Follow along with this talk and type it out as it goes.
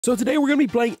So today we're going to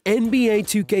be playing NBA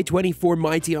 2K24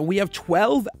 My Team, and we have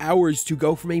 12 hours to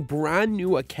go from a brand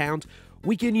new account.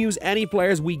 We can use any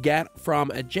players we get from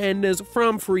agendas,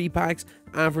 from free packs,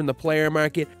 and from the player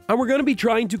market. And we're going to be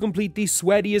trying to complete the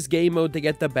sweatiest game mode to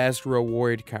get the best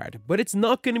reward card. But it's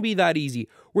not going to be that easy.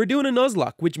 We're doing a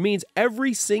Nuzlocke, which means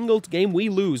every single game we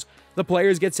lose, the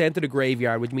players get sent to the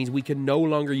graveyard, which means we can no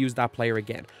longer use that player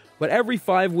again. But every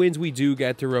 5 wins, we do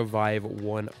get to revive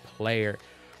one player.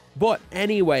 But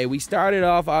anyway, we started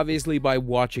off obviously by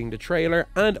watching the trailer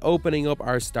and opening up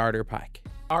our starter pack.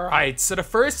 Alright, so the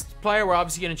first player we're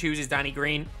obviously going to choose is Danny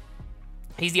Green.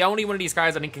 He's the only one of these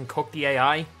guys I think can cook the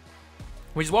AI,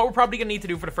 which is what we're probably going to need to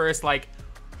do for the first, like,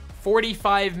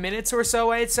 45 minutes or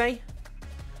so, I'd say.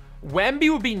 Wemby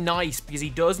would be nice, because he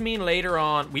does mean later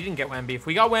on... We didn't get Wemby. If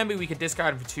we got Wemby, we could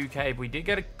discard him for 2k, but we did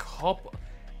get a couple...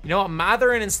 You know what,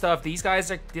 Matherin and stuff, these guys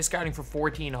are discarding for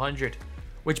 1400.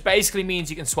 Which basically means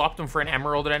you can swap them for an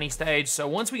emerald at any stage. So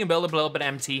once we can build up a little bit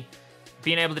empty,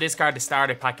 being able to discard the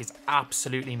starter pack is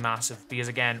absolutely massive. Because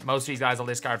again, most of these guys will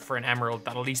discard for an emerald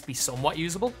that'll at least be somewhat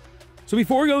usable. So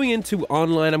before going into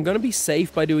online, I'm going to be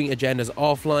safe by doing agendas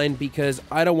offline, because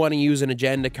I don't want to use an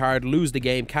agenda card, lose the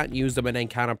game, can't use them, and then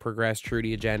cannot progress through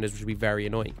the agendas, which would be very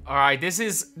annoying. Alright, this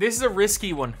is a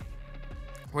risky one.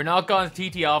 We're not going to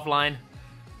TT offline.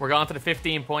 We're going to the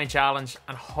 15-point challenge,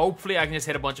 and hopefully I can just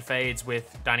hit a bunch of fades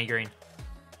with Danny Green.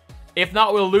 If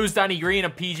not, we'll lose Danny Green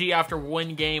and PG after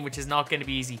one game, which is not going to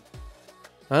be easy.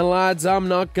 And lads, I'm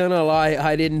not gonna lie,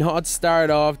 I did not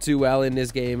start off too well in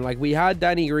this game. Like, we had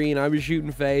Danny Green, I was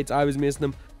shooting fades, I was missing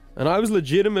them, and I was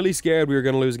legitimately scared we were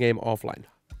going to lose a game offline.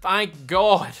 Thank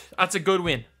God. That's a good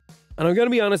win. And I'm going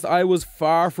to be honest, I was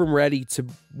far from ready to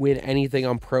win anything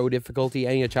on pro difficulty,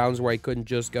 any challenge where I couldn't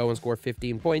just go and score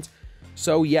 15 points.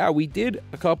 So yeah, we did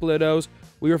a couple of those.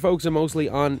 We were focusing mostly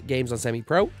on games on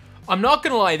semi-pro. I'm not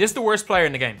going to lie, this is the worst player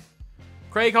in the game.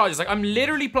 Craig Hodges, like, I'm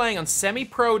literally playing on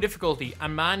semi-pro difficulty,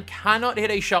 and man cannot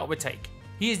hit a shot with take.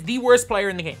 He is the worst player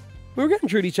in the game. We were getting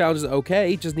through these challenges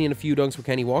okay, just needing a few dunks for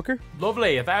Kenny Walker.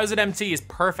 Lovely, 1000 MT is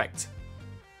perfect.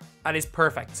 That is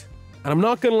perfect. And I'm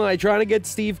not going to lie, trying to get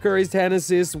Steve Curry's 10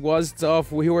 assists was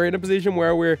tough. We were in a position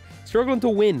where we're struggling to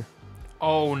win.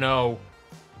 Oh no.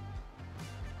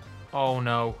 Oh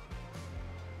no.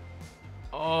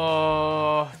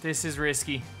 Oh, this is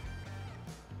risky.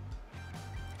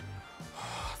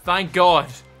 Thank God.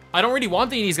 I don't really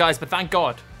want any of these guys, but thank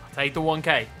God. I'll take the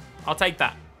 1k. I'll take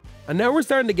that. And now we're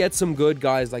starting to get some good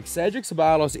guys. Like, Cedric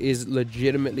Ceballos is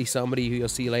legitimately somebody who you'll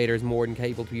see later is more than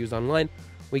capable to be used online.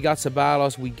 We got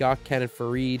Ceballos, we got Kenneth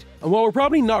Farid. And while we're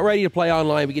probably not ready to play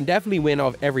online, we can definitely win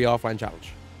off every offline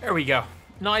challenge. There we go.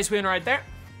 Nice win right there.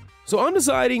 So I'm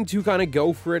deciding to kind of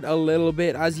go for it a little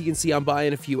bit. As you can see, I'm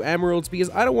buying a few emeralds because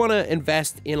I don't want to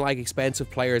invest in like expensive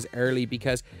players early,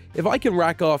 because if I can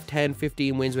rack off 10,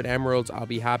 15 wins with emeralds, I'll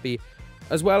be happy.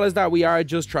 As well as that, we are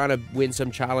just trying to win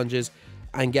some challenges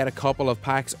and get a couple of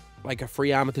packs. Like a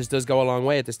free amethyst does go a long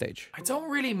way at this stage. I don't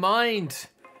really mind.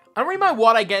 I don't really mind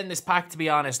what I get in this pack, to be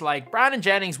honest. Like, Brandon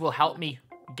Jennings will help me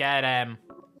get, I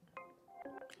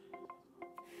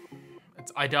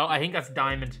think that's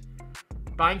diamond.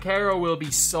 Banchero will be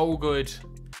so good.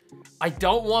 I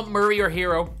don't want Murray or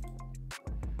Hero.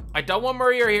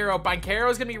 Banchero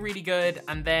is going to be really good.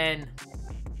 And then,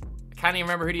 I can't even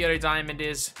remember who the other diamond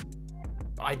is.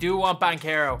 But I do want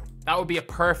Banchero. That would be a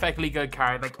perfectly good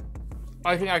card. Like,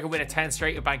 I think I could win a 10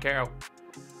 straight with Banchero.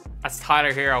 That's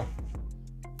Tyler Hero.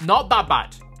 Not that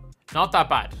bad. Not that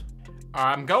bad.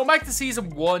 I'm going back to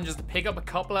season 1 just to pick up a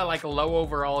couple of like low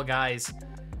overall guys.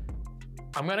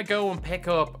 I'm going to go and pick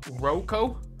up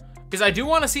Rocco, because I do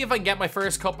want to see if I can get my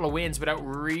first couple of wins without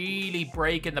really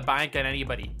breaking the bank on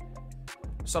anybody.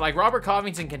 So like Robert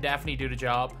Covington can definitely do the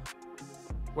job.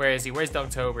 Where is he? Where's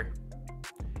Dunktober?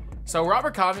 So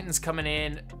Robert Covington's coming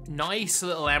in. Nice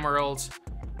little emerald.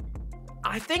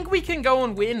 I think we can go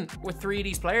and win with 3 of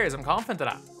these players. I'm confident of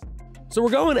that. So we're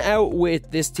going out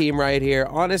with this team right here.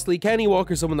 Honestly, Kenny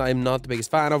Walker's someone that I'm not the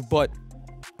biggest fan of, but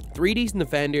 3 decent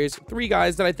defenders, 3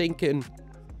 guys that I think can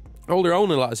hold their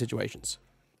own in a lot of situations.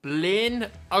 Lynn.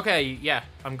 Okay, yeah,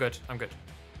 I'm good.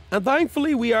 And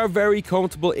thankfully, we are very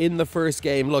comfortable in the first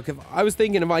game. Look, if I was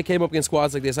thinking if I came up against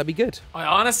squads like this, I'd be good.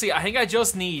 I think I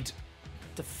just need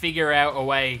to figure out a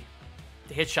way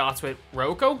to hit shots with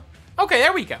Rocco. Okay,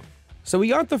 there we go. So we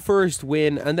got the first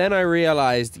win, and then I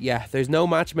realized, yeah, there's no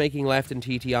matchmaking left in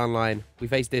TT Online. We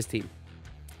face this team.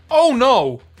 Oh,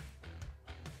 no.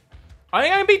 I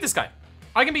think I can beat this guy.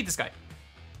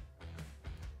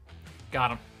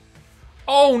 Got him.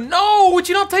 Oh, no. Would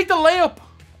you not take the layup?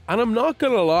 And I'm not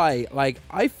going to lie. Like,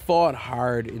 I fought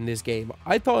hard in this game.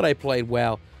 I thought I played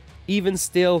well. Even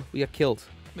still, we got killed.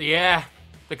 Yeah,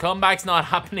 the comeback's not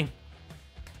happening.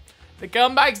 The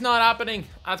comeback's not happening.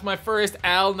 That's my first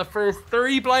L and the first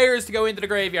 3 players to go into the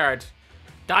graveyard.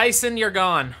 Dyson, you're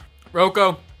gone.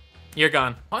 Roko, you're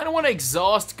gone. I don't want to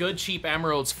exhaust good cheap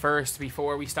emeralds first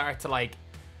before we start to like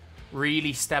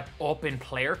really step up in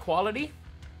player quality.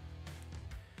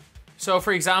 So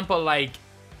for example, like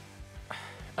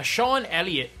a Sean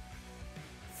Elliott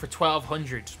for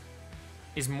 1200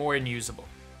 is more than usable.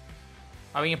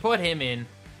 I mean, put him in.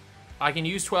 I can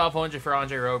use 1200 for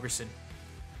Andre Roberson.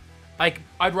 Like,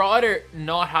 I'd rather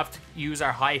not have to use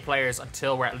our high players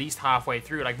until we're at least halfway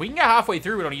through. Like, we can get halfway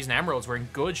through without using emeralds. We're in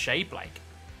good shape, like.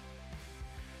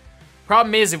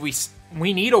 Problem is, if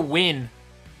we need a win.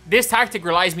 This tactic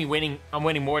relies me winning. I'm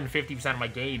winning more than 50% of my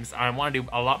games. And I want to do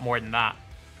a lot more than that.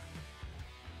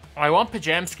 I want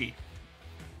Pajemski.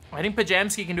 I think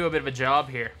Pajemski can do a bit of a job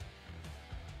here.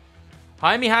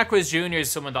 Jaime Jaquez Jr.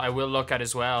 is someone that I will look at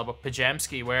as well, but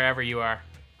Pajemski, wherever you are.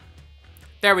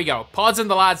 There we go. Pods in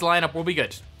the lads lineup will be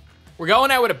good. We're going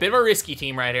out with a bit of a risky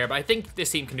team right here, but I think this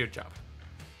team can do the job.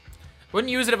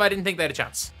 Wouldn't use it if I didn't think they had a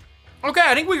chance. Okay,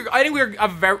 I think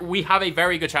we have a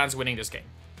very good chance of winning this game.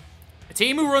 A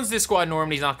team who runs this squad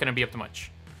normally is not going to be up to much.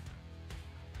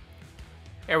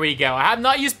 There we go. I have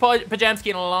not used Pajemski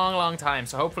in a long, long time,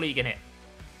 so hopefully he can hit.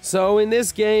 So in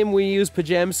this game, we use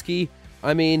Pajemski.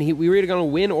 I mean, we were either going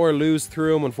to win or lose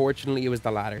through him. Unfortunately, it was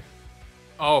the latter.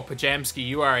 Oh, Pajemski,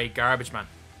 you are a garbage man.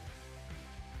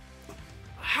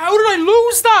 How did I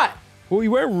lose that? Well, we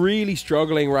were really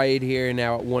struggling right here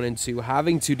now at 1 and 2,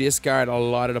 having to discard a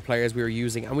lot of the players we were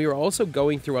using. And we were also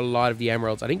going through a lot of the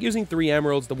emeralds. I think using 3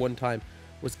 emeralds the one time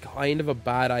was kind of a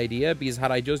bad idea, because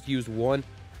had I just used 1,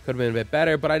 could have been a bit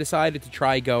better. But I decided to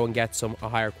try go and get a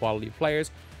higher quality of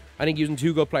players. I think using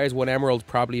 2 good players, 1 emerald,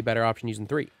 probably a better option using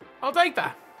 3. I'll take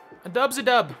that. A dub's a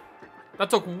dub.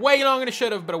 That took way longer than it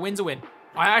should have, but a win's a win.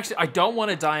 I don't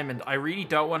want a diamond. I really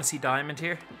don't want to see diamond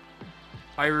here.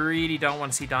 I really don't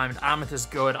want to see diamond. Amethyst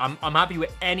is good. I'm happy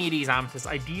with any of these amethysts.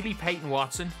 Ideally, Peyton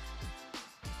Watson.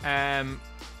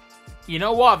 You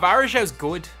know what? Varejau's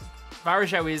good.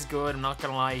 Varejao is good. I'm not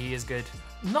going to lie. He is good.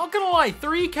 I'm not going to lie.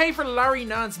 3k for Larry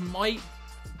Nance might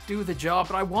do the job,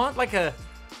 but I want like a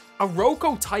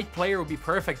Roko type player would be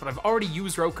perfect, but I've already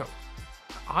used Roko.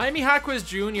 Jaime Jaquez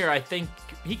Jr., I think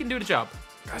he can do the job.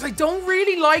 Guys, I don't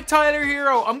really like Tyler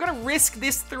Hero. I'm going to risk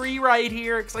this 3 right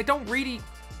here because I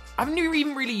haven't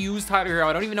even really used Tyler Hero.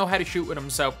 I don't even know how to shoot with him,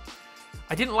 so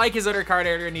I didn't like his other card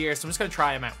earlier in the year, so I'm just going to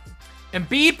try him out.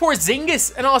 Embiid,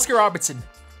 Porzingis, and Oscar Robertson.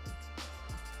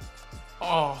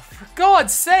 Oh, for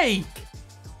God's sake.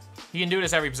 He can do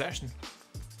this every possession.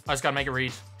 I just got to make a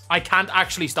read. I can't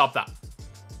actually stop that.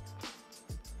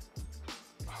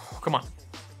 Oh, come on.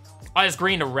 I just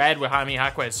green to red with Jaime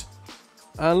Jaquez.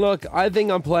 And look, I think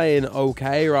I'm playing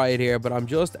okay right here, but I'm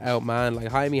just out, man. Like,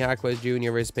 Jaime Jaquez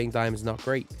Jr. versus Pink Diamond is not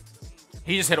great.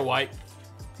 He just hit a white.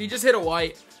 He just hit a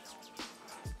white.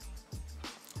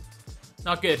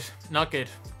 Not good. Not good.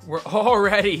 We're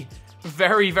already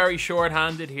very, very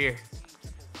short-handed here.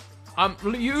 I've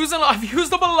used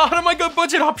up a lot of my good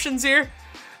budget options here.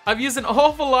 I've used an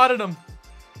awful lot of them.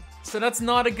 So that's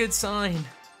not a good sign.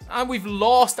 And we've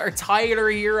lost our Tyler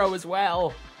Hero as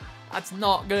well. That's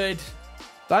not good.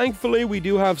 Thankfully, we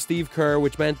do have Steve Kerr,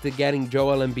 which meant that getting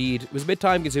Joel Embiid was a bit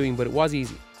time-consuming, but it was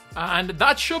easy. And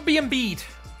that should be Embiid.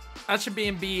 That should be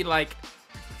Embiid, like...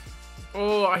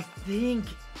 Oh, I think...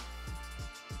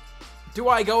 Do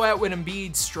I go out with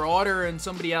Embiid, Strawder, and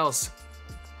somebody else?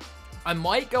 I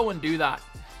might go and do that.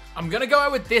 I'm going to go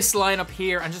out with this lineup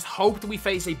here and just hope that we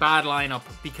face a bad lineup,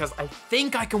 because I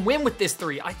think I can win with this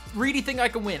 3. I really think I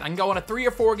can win. I can go on a 3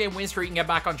 or 4 game win streak and get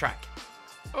back on track.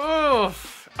 Oh...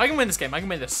 I can win this game. I can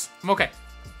win this. I'm okay.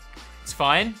 It's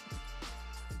fine.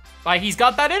 Like, he's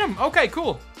got that in him. Okay,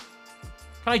 cool.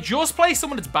 Can I just play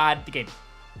someone that's bad at the game?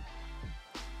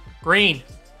 Green.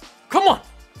 Come on.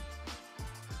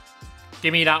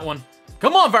 Give me that one.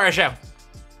 Come on, Varejao.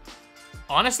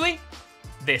 Honestly,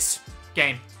 this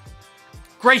game.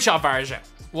 Great shot, Varejao.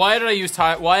 Why did I use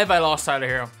Tyler? Why have I lost Tyler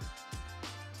Hero?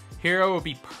 Hero would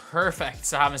be perfect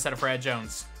to have instead of Fred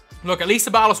Jones. Look, at least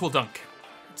the Sabalos will dunk.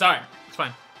 It's alright. It's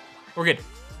fine. We're good.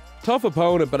 Tough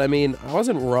opponent, but I mean, I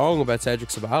wasn't wrong about Cedric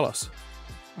Sabalos.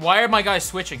 Why are my guys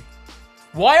switching?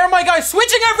 Why are my guys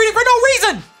switching everything for no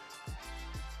reason?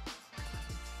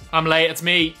 I'm late. It's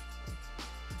me.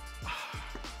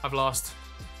 I've lost.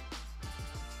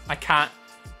 I can't.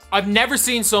 I've never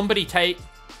seen somebody take...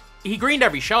 He greened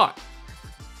every shot.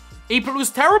 He was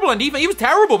terrible on defense. He was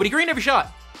terrible, but he greened every shot.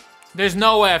 There's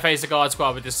no way I face a God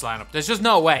Squad with this lineup. There's just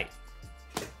no way.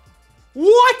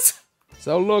 What?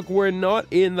 So look, we're not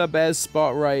in the best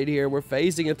spot right here. We're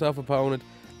facing a tough opponent.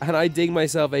 and I dig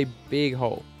myself a big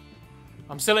hole.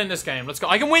 I'm still in this game. Let's go.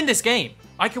 I can win this game.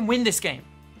 I can win this game.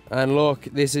 And look,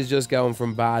 this is just going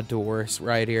from bad to worse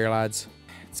right here, lads.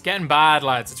 It's getting bad,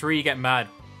 lads. It's really getting bad.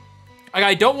 Like,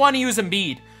 I don't want to use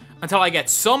Embiid until I get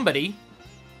somebody.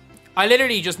 I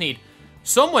literally just need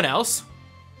someone else,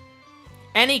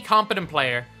 any competent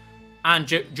player, and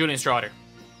Julian Strawder.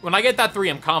 When I get that 3,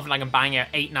 I'm confident I can bang out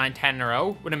 8, 9, 10 in a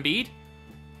row with Embiid.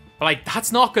 But, like,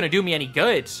 that's not going to do me any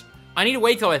good. I need to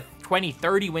wait till I have 20,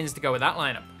 30 wins to go with that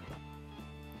lineup.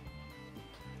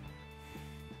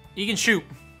 You can shoot.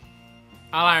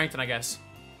 Al Harrington, I guess.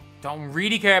 Don't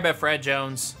really care about Fred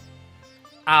Jones.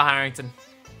 Al Harrington.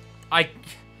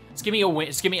 Just give me a win.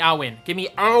 Just give me a win. Give me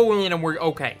a win and we're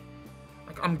okay.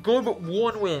 Like, I'm good with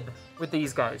 1 win with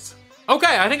these guys.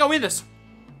 Okay, I think I'll win this.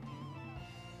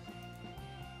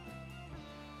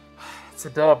 It's a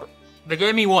dub. They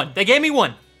gave me 1. They gave me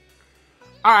 1.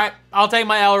 Alright, I'll take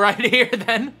my L right here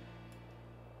then.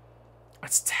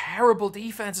 That's terrible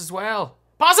defense as well.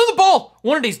 Pass on the ball!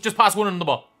 One of these, just pass one on the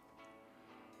ball.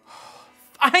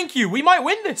 Thank you, we might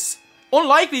win this.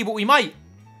 Unlikely, but we might.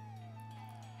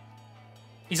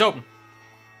 He's open.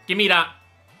 Give me that.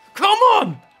 Come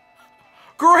on!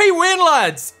 Great win,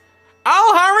 lads.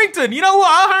 Al Harrington. You know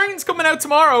what? Al Harrington's coming out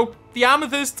tomorrow. The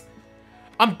Amethyst.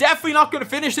 I'm definitely not going to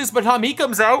finish this by the time he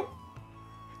comes out.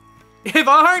 If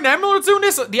Al Harrington Emerald's doing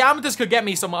this, the Amethyst could get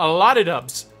me a lot of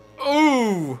dubs.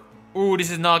 Ooh. Ooh,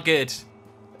 this is not good.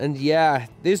 And yeah,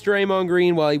 this Draymond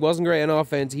Green, while he wasn't great on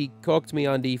offense, he cooked me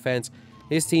on defense.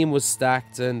 His team was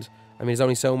stacked, and I mean, there's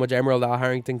only so much Emerald Al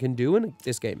Harrington can do in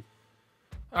this game.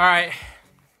 All right.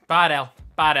 Bad L.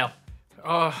 Bad L.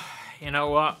 Oh, you know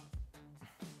what?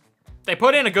 They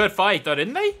put in a good fight, though,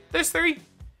 didn't they? This 3?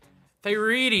 They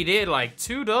really did, like,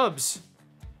 2 dubs.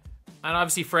 And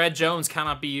obviously, Fred Jones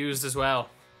cannot be used as well.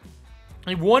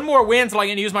 I need 1 more win till I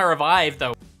can use my revive,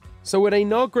 though. So with a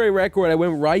not great record, I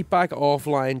went right back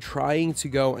offline trying to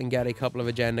go and get a couple of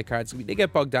agenda cards. We did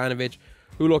get Bogdanovic,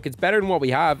 who, look, it's better than what we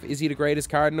have. Is he the greatest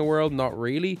card in the world? Not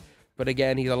really. But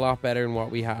again, he's a lot better than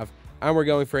what we have. And we're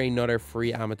going for another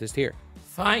free Amethyst here.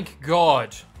 Thank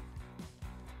God.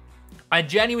 I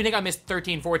genuinely think I missed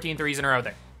 13, 14 threes in a row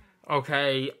there.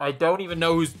 Okay, I don't even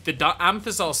know who's... The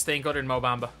Amethyst all stink other than Mo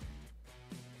Bamba.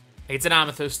 It's an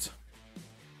Amethyst.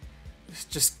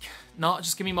 Just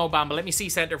give me Mo Bamba. Let me see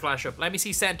center flash up. Let me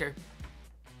see center.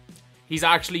 He's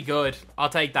actually good. I'll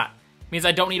take that. Means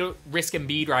I don't need to risk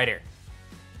Embiid right here.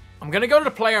 I'm going to go to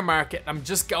the player market. I'm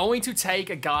just going to take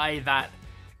a guy that...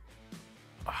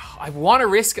 I want to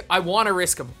risk him. I want to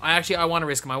risk him. I want to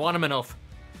risk him. I want him enough.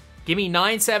 Give me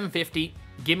 9,750.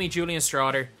 Give me Julian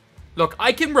Strawder. Look,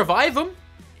 I can revive him.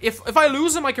 If I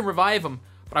lose him, I can revive him.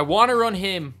 But I want to run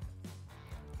him.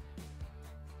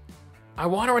 I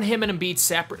want to run him and Embiid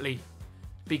separately.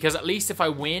 Because at least if I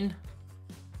win...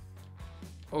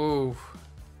 Oh.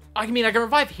 I mean, I can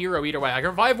revive Hero either way. I can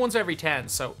revive once every 10,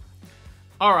 so...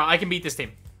 Alright, I can beat this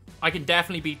team. I can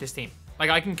definitely beat this team. Like,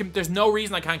 I can... There's no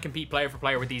reason I can't compete player for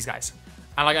player with these guys.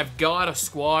 And, like, I've got a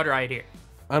squad right here.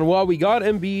 And while we got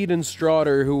Embiid and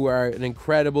Strawder, who are an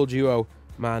incredible duo,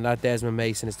 man, that Desmond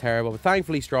Mason is terrible. But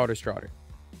thankfully, Strawder.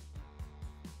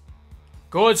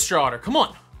 Good Strawder. Come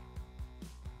on.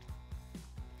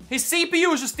 His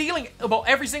CPU is just stealing about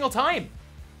every single time.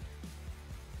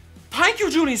 Thank you,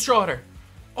 Julian Strawder.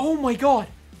 Oh, my God.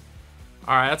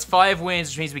 All right, that's 5 wins,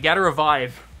 which means we got to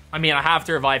revive. I mean, I have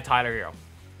to revive Tyler Hero.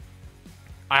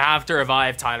 I have to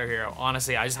revive Tyler Hero.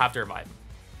 Honestly, I just have to revive him.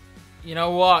 You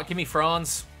know what? Give me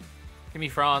Franz. Give me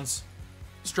Franz.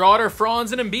 Strawder,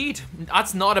 Franz, and Embiid.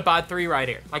 That's not a bad 3 right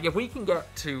here. Like, if we can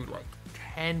get to, like,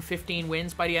 10, 15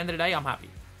 wins by the end of the day, I'm happy.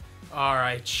 All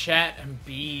right, Chet,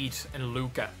 Embiid, and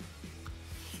Luka.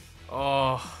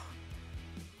 Oh.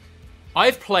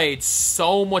 I've played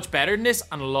so much better than this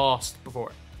and lost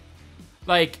before.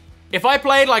 Like, if I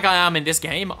played like I am in this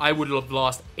game, I would have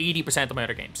lost 80% of my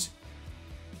other games.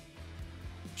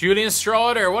 Julian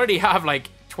Strawder, what did he have? Like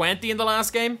 20 in the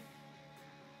last game?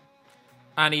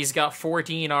 And he's got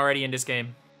 14 already in this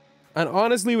game. And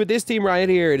honestly, with this team right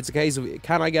here, it's a case of,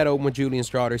 can I get open with Julian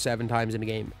Strawder 7 times in a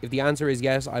game? If the answer is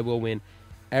yes, I will win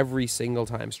every single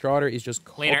time. Strawder is just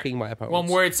cooking my opponents. 1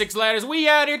 word, 6 letters. We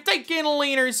out here taking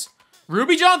leaners.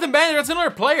 Ruby Jonathan Bender, that's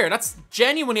another player. That's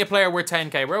genuinely a player worth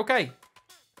 10k. We're okay.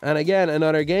 And again,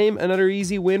 another game, another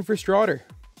easy win for Strawder.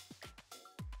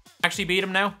 Actually beat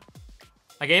him now.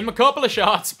 I gave him a couple of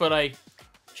shots, but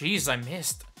jeez, I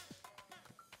missed.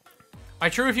 I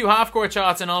threw a few half-court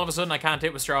shots and all of a sudden I can't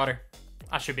hit with Strawder.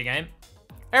 That should be game.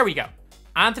 There we go.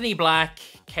 Anthony Black,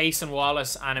 Case and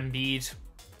Wallace, and Embiid.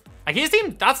 Like, his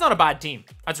team, that's not a bad team.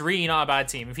 That's really not a bad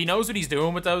team. If he knows what he's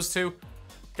doing with those two,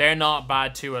 They're not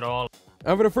bad too at all.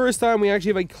 And for the first time, we actually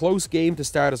have a close game to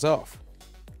start us off.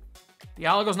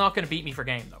 Dialgo's not going to beat me for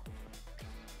game, though.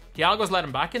 Dialgo's let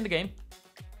him back in the game.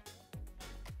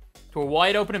 To a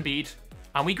wide open Embiid.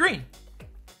 And we green.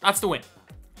 That's the win.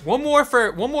 One more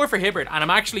for Hibbert. And I'm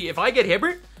actually, if I get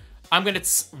Hibbert, I'm going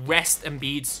to rest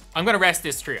Embiid's. I'm going to rest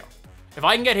this trio. If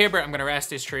I can get Hibbert, I'm going to rest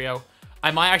this trio. I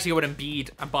might actually go with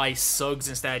Embiid and buy Suggs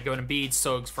instead. Go with Embiid,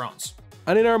 Suggs, Franz.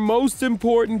 And in our most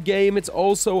important game, it's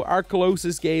also our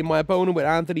closest game. My opponent with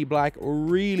Anthony Black,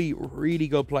 really, really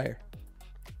good player.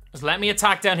 Just let me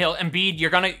attack downhill. Embiid,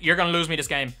 you're gonna lose me this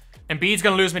game. Embiid's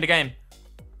gonna lose me the game.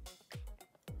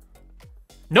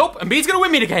 Nope, Embiid's gonna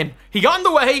win me the game. He got in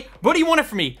the way, but he won it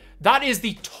for me. That is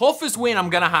the toughest win I'm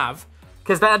gonna have,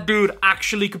 because that dude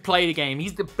actually could play the game.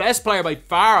 He's the best player by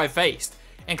far I've faced,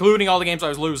 including all the games I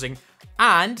was losing.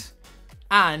 And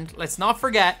let's not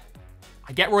forget,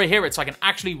 I get Roy Hibbert so I can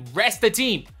actually rest the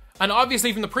team. And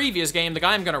obviously from the previous game, the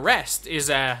guy I'm gonna rest is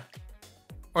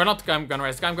or not the guy I'm gonna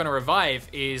rest, the guy I'm gonna revive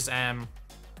is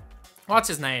what's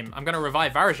his name? I'm gonna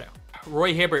revive Varejao.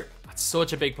 Roy Hibbert, that's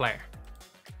such a big player.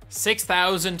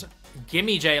 6,000,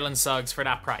 gimme Jalen Suggs for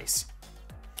that price.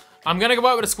 I'm gonna go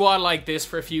out with a squad like this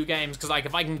for a few games, because like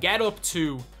if I can get up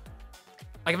to,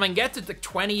 like if I can get to like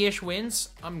 20-ish wins,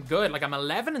 I'm good. Like I'm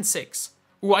 11-6.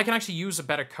 Ooh, I can actually use a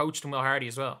better coach than Will Hardy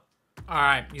as well. All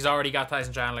right, he's already got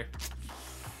Tyson Chandler.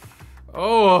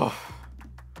 Oh,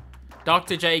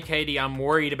 Dr. JKD, I'm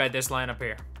worried about this lineup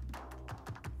here.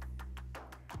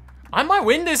 I might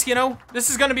win this, you know. This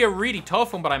is gonna be a really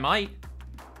tough one, but I might.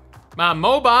 Man,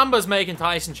 Mo Bamba's making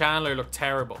Tyson Chandler look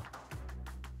terrible.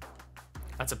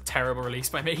 That's a terrible release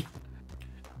by me.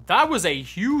 That was a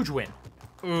huge win.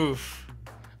 Oof.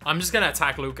 I'm just gonna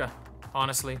attack Luka,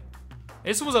 honestly.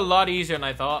 This was a lot easier than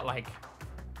I thought. Like,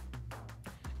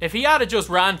 if he had just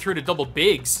ran through the double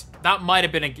bigs, that might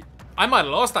have been I might have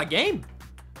lost that game.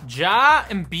 Ja,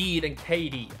 Embiid, and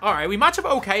KD. All right, we match up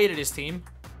okay to this team.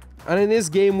 And in this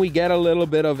game, we get a little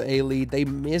bit of a lead. They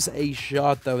miss a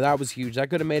shot, though. That was huge. That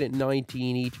could have made it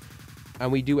 19 each.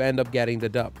 And we do end up getting the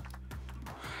dub.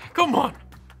 Come on.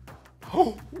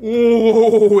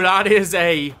 Oh, that is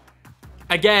a...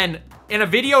 Again, in a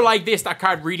video like this, that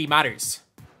card really matters.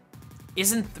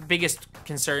 Isn't the biggest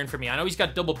concern for me. I know he's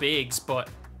got double bigs, but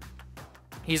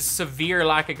he's severe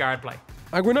lack of guard play.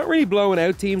 Like, we're not really blowing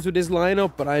out teams with this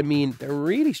lineup, but I mean, they're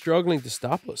really struggling to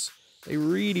stop us. They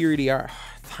really, really are.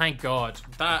 Thank God.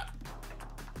 That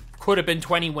could have been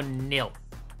 21-0. And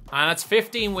that's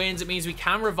 15 wins. It means we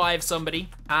can revive somebody.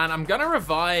 And I'm going to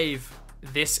revive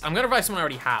this. I'm going to revive someone I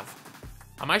already have.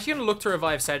 I'm actually going to look to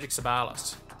revive Cedric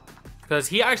Ceballos, because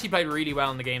he actually played really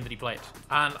well in the game that he played.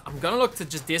 And I'm going to look to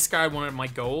just discard one of my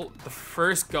gold. The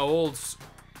first golds.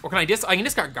 Or can I can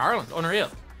discard Garland. Unreal.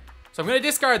 So I'm going to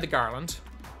discard the Garland.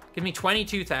 Give me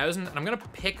 22,000. And I'm going to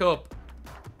pick up...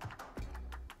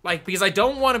 Like, because I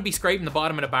don't want to be scraping the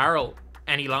bottom of the barrel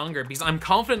any longer, because I'm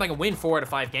confident I can win 4 out of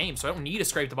 5 games, so I don't need to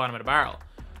scrape the bottom of the barrel.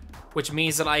 Which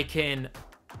means that I can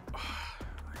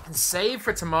save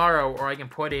for tomorrow, or I can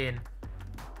put in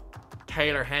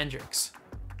Taylor Hendricks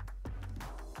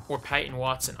or Peyton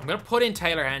Watson. I'm going to put in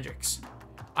Taylor Hendricks.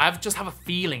 Just have a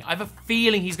feeling. I have a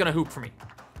feeling he's going to hoop for me.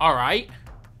 All right.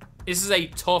 This is a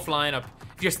tough lineup.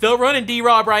 If you're still running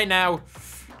D-Rob right now,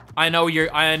 I know you're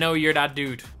that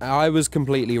dude. I was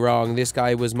completely wrong. This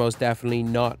guy was most definitely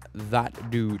not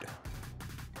that dude.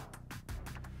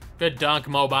 Good dunk,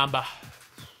 Mo Bamba.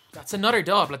 That's another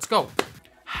dub. Let's go.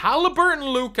 Halliburton,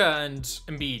 Luka, and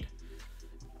Embiid.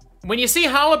 When you see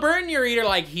Halliburton, you're either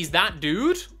like, he's that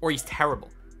dude, or he's terrible.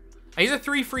 These are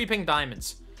 3 free pink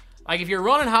diamonds. Like, if you're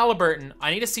running Halliburton,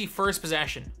 I need to see first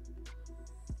possession.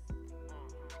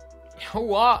 You know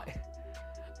what?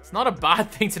 It's not a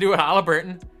bad thing to do with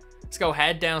Halliburton. Let's go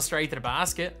head down straight to the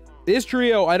basket. This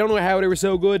trio, I don't know how they were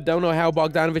so good. Don't know how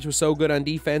Bogdanovic was so good on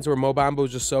defense, or Mo Bamba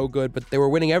was just so good, but they were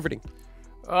winning everything.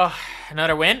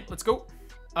 Another win. Let's go.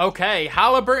 Okay,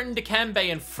 Halliburton,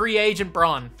 Dikembe, and free agent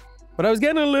Braun. But I was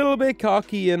getting a little bit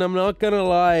cocky, and I'm not gonna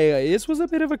lie. This was a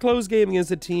bit of a close game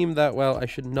against a team that, well, I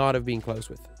should not have been close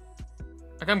with.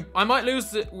 Like, I might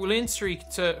lose the win streak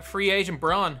to free agent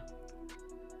Braun.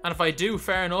 And if I do,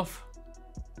 fair enough.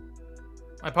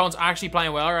 My opponent's actually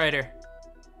playing well right here.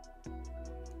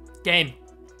 Game.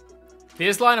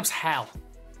 This lineup's hell.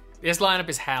 This lineup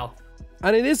is hell.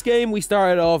 And in this game, we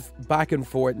started off back and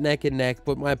forth, neck and neck,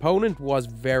 but my opponent was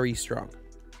very strong.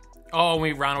 Oh,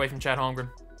 we ran away from Chet Holmgren.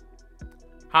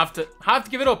 Have to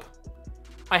give it up.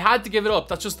 I had to give it up.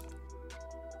 That's just...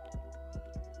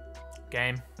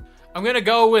 Game. I'm going to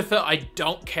go with I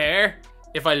don't care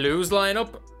if I lose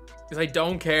lineup, because I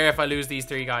don't care if I lose these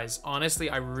 3 guys. Honestly,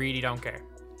 I really don't care.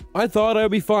 I thought I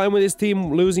would be fine with this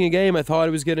team losing a game. I thought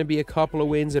it was going to be a couple of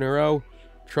wins in a row.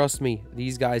 Trust me,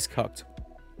 these guys cooked.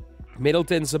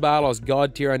 Middleton, Ceballos,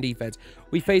 God tier on defense.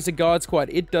 We face a God squad.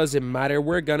 It doesn't matter.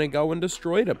 We're going to go and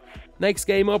destroy them. Next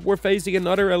game up, we're facing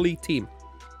another elite team.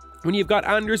 When you've got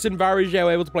Anderson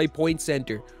Varejao able to play point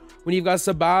center. When you've got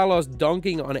Ceballos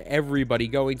dunking on everybody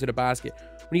going to the basket.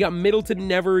 When you got Middleton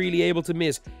never really able to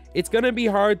miss. It's going to be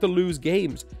hard to lose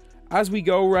games. As we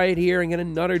go right here and get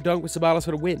another dunk with Ceballos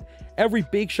for the win. Every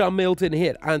big shot Middleton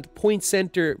hit and point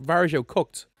center Varejao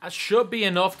cooked. That should be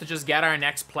enough to just get our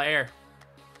next player.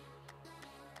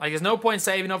 Like, there's no point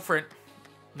saving up for it.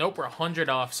 Nope, we're 100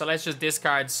 off. So let's just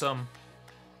discard some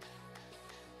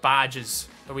badges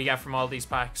that we get from all these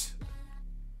packs.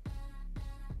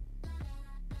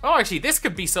 Oh, actually, this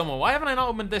could be someone. Why haven't I not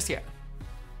opened this yet?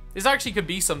 This actually could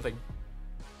be something.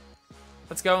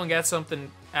 Let's go and get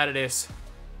something out of this.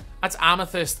 That's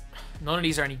Amethyst. None of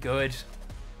these are any good.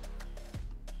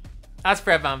 That's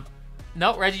Fred Van...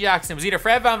 No, Reggie Jackson. It was either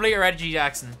Fred VanVleet or Reggie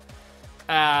Jackson.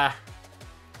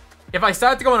 If I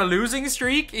start to go on a losing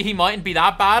streak, he mightn't be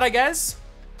that bad, I guess.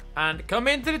 And come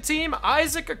into the team,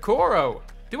 Isaac Okoro.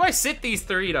 Do I sit these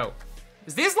three, though?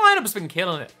 Because this lineup's been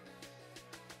killing it.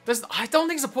 I don't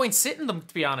think there's a point sitting them,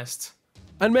 to be honest.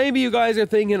 And maybe you guys are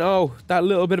thinking, oh, that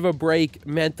little bit of a break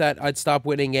meant that I'd stop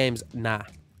winning games. Nah.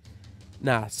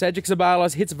 Cedric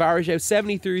Ceballos hits Varejao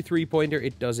 73 three-pointer.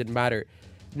 It doesn't matter.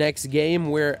 Next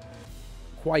game, we're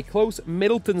quite close.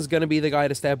 Middleton's going to be the guy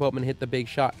to step up and hit the big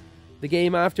shot. The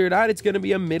game after that, it's going to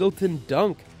be a Middleton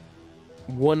dunk.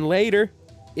 One later,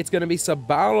 it's going to be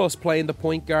Ceballos playing the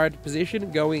point guard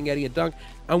position, going and getting a dunk.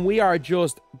 And we are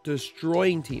just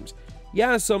destroying teams.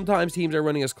 Yeah, sometimes teams are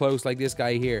running us close like this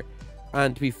guy here.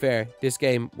 And to be fair, this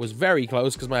game was very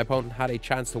close because my opponent had a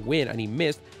chance to win and he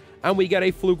missed. And we get a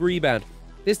fluke rebound.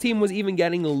 This team was even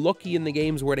getting lucky in the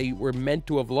games where they were meant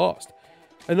to have lost.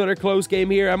 Another close game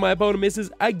here and my opponent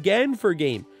misses again for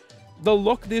game. The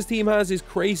luck this team has is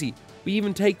crazy. We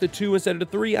even take the 2 instead of the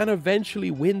 3 and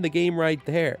eventually win the game right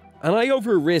there. And I go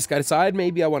for a risk. I decide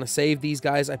maybe I want to save these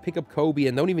guys. I pick up Kobe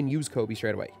and don't even use Kobe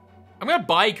straight away. I'm going to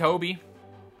buy Kobe.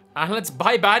 And let's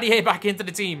buy Badier back into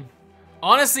the team.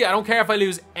 Honestly, I don't care if I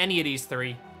lose any of these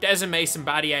three. Desmond Mason,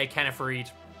 Badier, Kenneth Faried.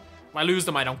 If I lose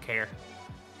them, I don't care.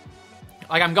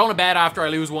 Like, I'm going to bed after I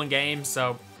lose one game,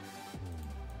 so...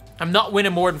 I'm not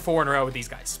winning more than 4 in a row with these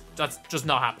guys. That's just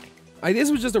not happening.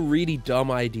 This was just a really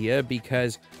dumb idea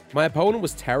because my opponent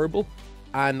was terrible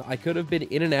and I could have been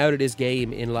in and out of this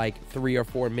game in like 3 or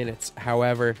 4 minutes.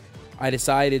 However, I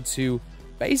decided to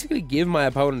basically give my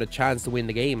opponent a chance to win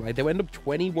the game. Like, they went up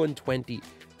 21-20.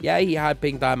 Yeah, he had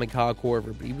Pink Diamond Kyle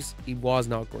Korver, but he was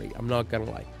not great. I'm not gonna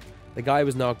lie. The guy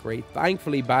was not great.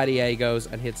 Thankfully, Badier goes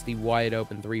and hits the wide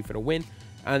open 3 for the win.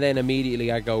 And then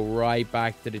immediately I go right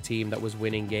back to the team that was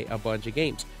winning a bunch of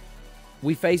games.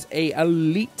 We face a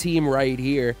elite team right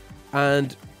here.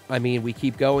 And, I mean, we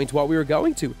keep going to what we were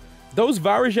going to. Those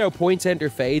Varejao point center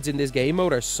fades in this game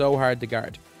mode are so hard to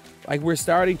guard. Like, we're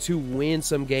starting to win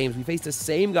some games. We faced the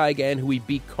same guy again who we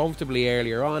beat comfortably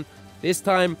earlier on. This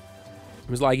time, it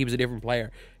was like he was a different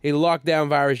player. He locked down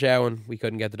Varejao and we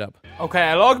couldn't get the dub. Okay,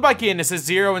 I logged back in. It says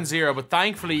 0-0, but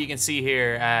thankfully you can see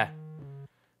here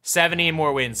 17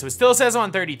 more wins. So it still says I'm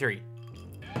on 33.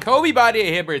 Kobe,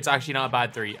 Badier, Hibbert's actually not a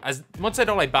bad 3. As much as I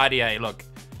don't like Badier, look,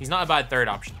 he's not a bad 3rd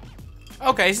option.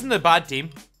 Okay, this isn't a bad team.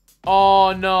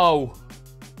 Oh no.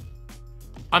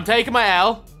 I'm taking my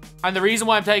L. And the reason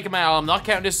why I'm taking my L, I'm not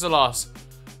counting this as a loss.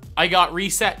 I got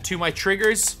reset to my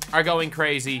triggers are going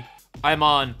crazy. I'm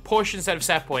on push instead of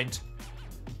set point.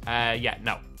 Yeah,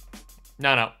 no.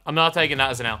 No. I'm not taking that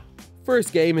as an L.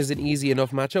 First game is an easy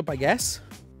enough matchup, I guess.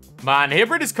 Man,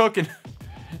 Hibbert is cooking.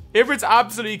 Hibbert's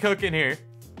absolutely cooking here.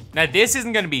 Now, this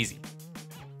isn't going to be easy.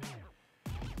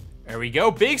 There we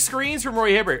go. Big screens from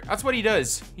Roy Hibbert. That's what he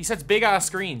does. He sets big-ass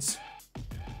screens.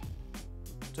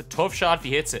 It's a tough shot if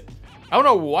he hits it. I don't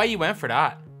know why he went for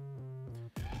that.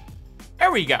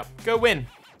 There we go. Go win.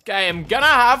 Okay, I'm gonna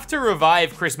have to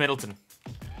revive Chris Middleton.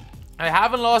 I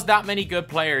haven't lost that many good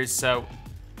players, so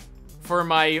for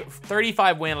my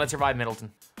 35 win, let's revive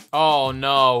Middleton. Oh,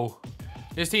 no.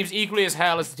 This team's equally as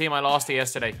hell as the team I lost to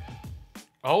yesterday.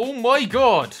 Oh, my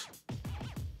God.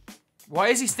 Why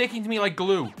is he sticking to me like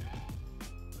glue?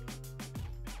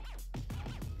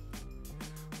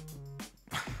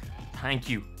 Thank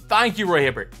you. Thank you, Roy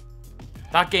Hibbert.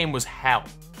 That game was hell.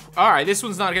 All right, this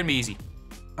one's not going to be easy.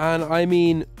 And I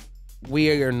mean,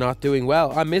 we are not doing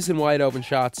well. I'm missing wide open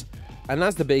shots. And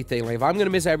that's the big thing. Like, if I'm going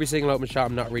to miss every single open shot,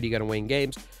 I'm not really going to win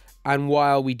games. And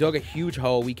while we dug a huge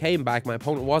hole, we came back. My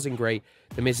opponent wasn't great.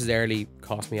 The misses early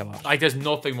cost me a lot. Like, there's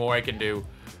nothing more I can do.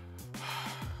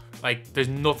 Like, there's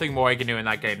nothing more I can do in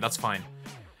that game. That's fine.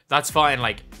 That's fine.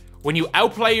 Like, when you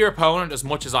outplay your opponent as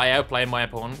much as I outplay my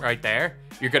opponent right there,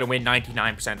 you're going to win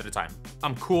 99% of the time.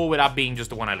 I'm cool with that being just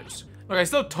the one I lose. Look, I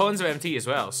still have tons of MT as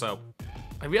well, so...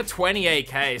 Like, we have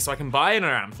 28k, so I can buy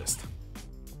another Amethyst.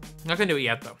 I'm not going to do it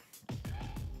yet, though.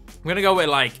 I'm going to go with,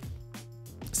 like...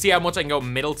 See how much I can go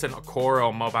Middleton,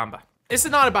 Okoro, Mobamba. This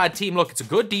is not a bad team. Look, it's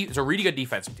a really good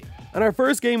defensive team. And our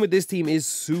first game with this team is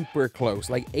super close.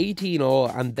 Like 18 all,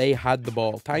 and they had the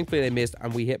ball. Thankfully, they missed,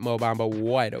 and we hit Mobamba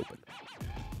wide open.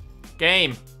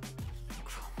 Game.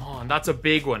 Come on, that's a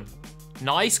big one.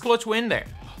 Nice clutch win there.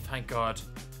 Oh, thank God.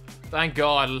 Thank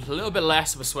God. A little bit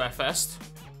less of a sweat fest.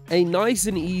 A nice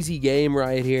and easy game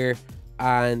right here,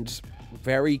 and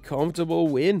very comfortable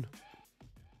win.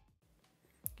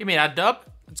 Give me that dub.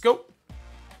 Let's go.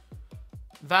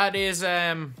 That is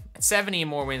 70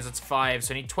 more wins. That's 5.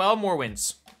 So I need 12 more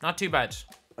wins. Not too bad.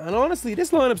 And honestly,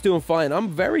 this lineup's doing fine. I'm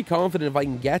very confident if I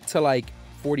can get to like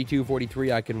 42,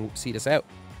 43, I can see this out.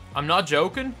 I'm not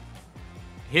joking.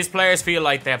 His players feel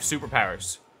like they have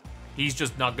superpowers. He's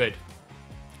just not good.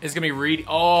 It's going to be really...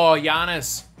 Oh,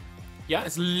 Giannis.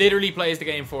 Giannis literally plays the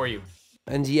game for you.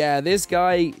 And yeah, this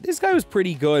guy was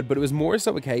pretty good, but it was more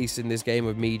so a case in this game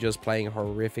of me just playing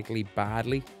horrifically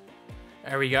badly.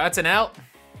 There we go. That's an L.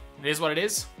 It is what it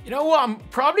is. You know what? I'm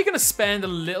probably going to spend a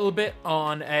little bit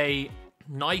on a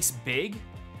nice big.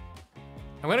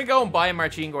 I'm going to go and buy a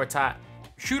Marcin Gortat.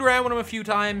 Shoot around with him a few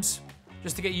times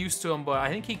just to get used to him, but I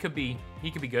think he could be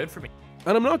good for me.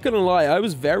 And I'm not going to lie, I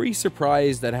was very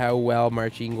surprised at how well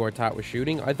Marcin Gortat was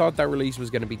shooting. I thought that release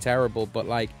was going to be terrible, but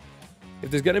like, if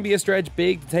there's going to be a stretch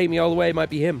big to take me all the way, it might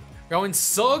be him. Going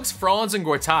Suggs, Franz, and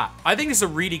Gortat. I think this is a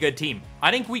really good team. I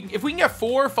think if we can get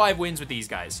 4 or 5 wins with these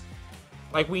guys,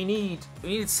 like we need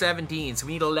 17, so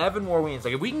we need 11 more wins.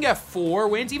 Like if we can get 4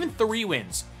 wins, even 3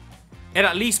 wins, it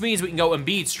at least means we can go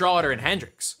Embiid, Strawder, and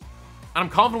Hendricks. And I'm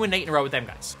confident with 8 in a row with them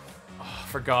guys. Oh,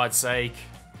 for God's sake.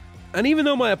 And even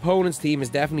though my opponent's team is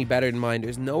definitely better than mine,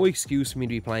 there's no excuse for me to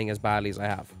be playing as badly as I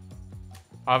have.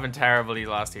 I've been terrible these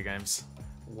last 2 games.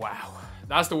 Wow.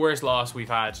 That's the worst loss we've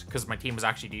had because my team was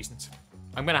actually decent.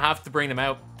 I'm going to have to bring them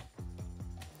out.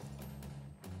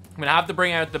 I'm going to have to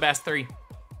bring out the best 3.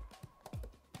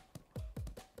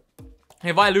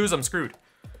 If I lose, I'm screwed.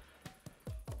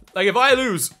 Like, if I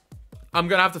lose, I'm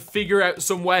going to have to figure out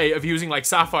some way of using, like,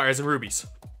 sapphires and rubies.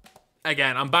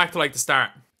 Again, I'm back to, like, the start.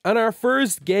 And our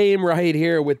first game right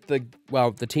here with the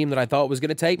team that I thought was going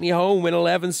to take me home, win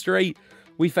 11 straight.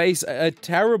 We face a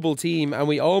terrible team, and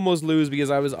we almost lose because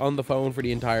I was on the phone for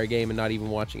the entire game and not even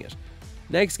watching it.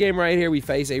 Next game right here, we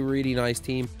face a really nice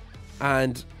team.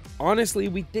 And honestly,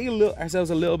 we dig ourselves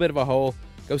a little bit of a hole.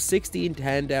 Go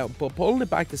 16-10 down, but pulling it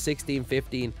back to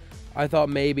 16-15, I thought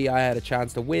maybe I had a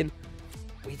chance to win.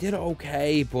 We did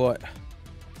okay, but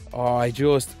oh, I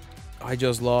just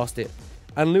lost it.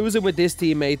 And losing with this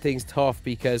team made things tough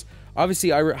because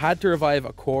obviously I had to revive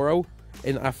Okoro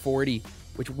at 40,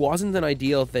 which wasn't an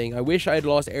ideal thing. I wish I had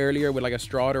lost earlier with like a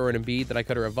Strawder or an Embiid that I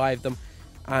could have revived them,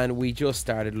 and we just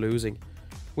started losing.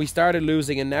 We started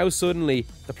losing, and now suddenly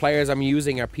the players I'm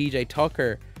using are PJ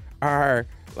Tucker, are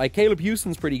like Caleb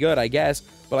Houston's pretty good, I guess,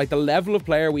 but like the level of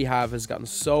player we have has gotten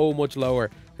so much lower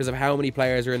because of how many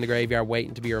players are in the graveyard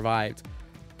waiting to be revived.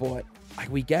 But like,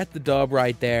 we get the dub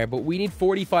right there, but we need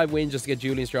 45 wins just to get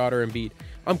Julian Strawder and Embiid.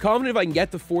 I'm confident if I can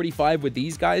get to 45 with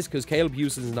these guys because Caleb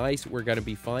Houston's nice, we're going to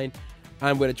be fine.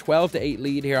 And with a 12-8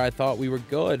 lead here, I thought we were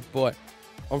good, but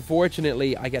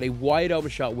unfortunately, I get a wide open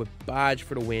shot with Badge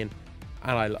for the win,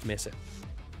 and I miss it.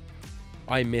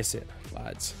 I miss it,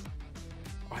 lads.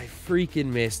 I freaking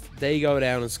missed. They go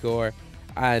down and score,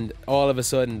 and all of a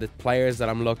sudden, the players that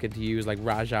I'm looking to use, like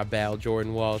Raja Bell,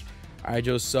 Jordan Walsh, are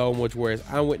just so much worse.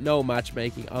 And with no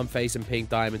matchmaking, I'm facing pink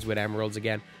diamonds with emeralds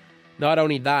again. Not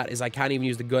only that, is I can't even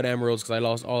use the good emeralds because I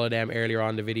lost all of them earlier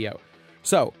on in the video.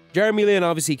 So, Jeremy Lin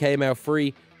obviously came out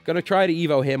free. Gonna try to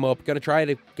evo him up. Gonna try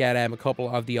to get a couple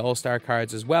of the all-star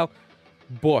cards as well.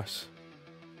 But,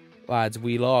 lads,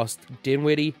 we lost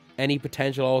Dinwiddie, any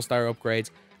potential all-star upgrades,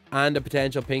 and a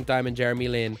potential pink diamond Jeremy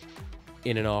Lin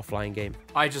in an offline game.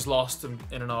 I just lost him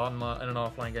in an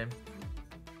offline game.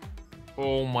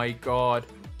 Oh my God.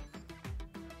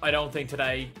 I don't think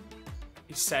today's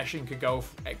session could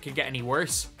get any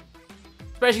worse.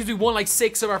 Especially if we won like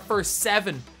 6 of our first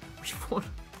 7. We've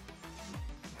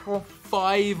won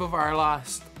 5 of our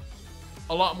last.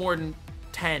 A lot more than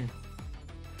 10.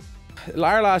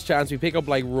 Our last chance, we pick up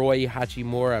like Roy,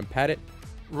 Hachimura, and Pettit.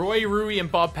 Roy, Rui,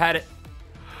 and Bob Pettit.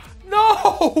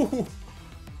 No!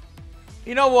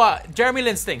 You know what? Jeremy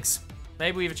Lin stinks.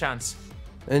 Maybe we have a chance.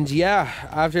 And yeah,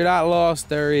 after that loss,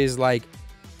 there is like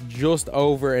just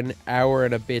over an hour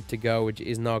and a bit to go, which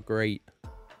is not great.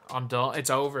 I'm done. It's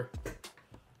over.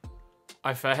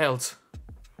 I failed.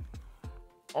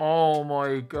 Oh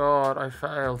my god, I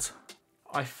failed.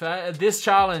 This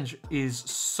challenge is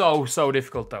so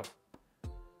difficult though.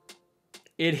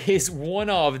 It is one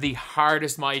of the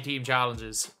hardest My Team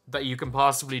challenges that you can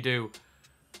possibly do.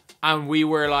 And we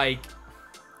were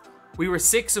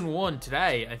 6-1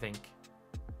 today, I think.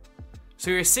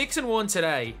 So we were 6-1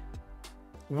 today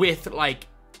with like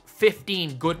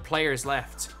 15 good players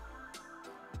left.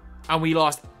 And we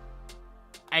lost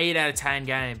 8 out of 10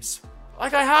 games.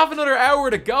 Like, I have another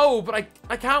hour to go, but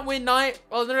I can't win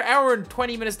another hour and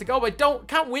 20 minutes to go, but I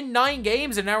can't win 9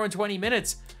 games in an hour and 20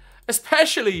 minutes.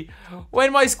 Especially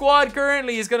when my squad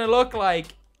currently is going to look like,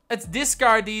 let's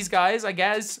discard these guys, I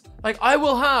guess. Like, I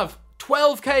will have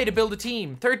 12k to build a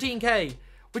team, 13k,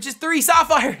 which is 3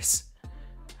 sapphires.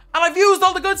 And I've used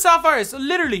all the good sapphires, so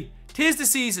literally, 'tis the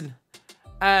season.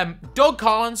 Doug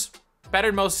Collins, better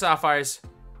than most sapphires.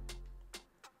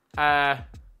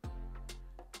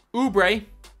 Oubre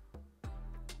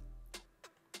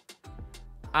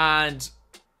and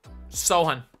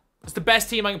Sohan. It's the best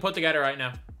team I can put together right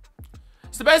now.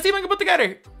 It's the best team I can put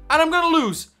together. And I'm going to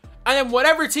lose. And then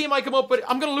whatever team I come up with,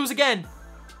 I'm going to lose again.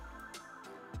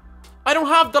 I don't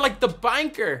have the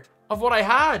banker of what I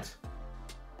had.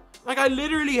 Like, I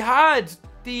literally had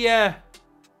the... I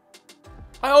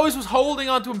always was holding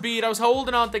on to Embiid. I was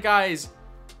holding on to guys.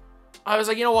 I was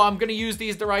like, you know what? I'm going to use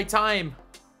these at the right time.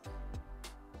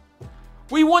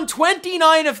 We won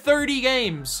 29 of 30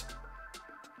 games.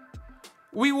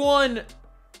 We won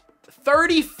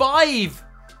 35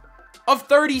 of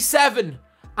 37.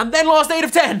 And then lost 8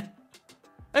 of 10.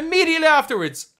 Immediately afterwards.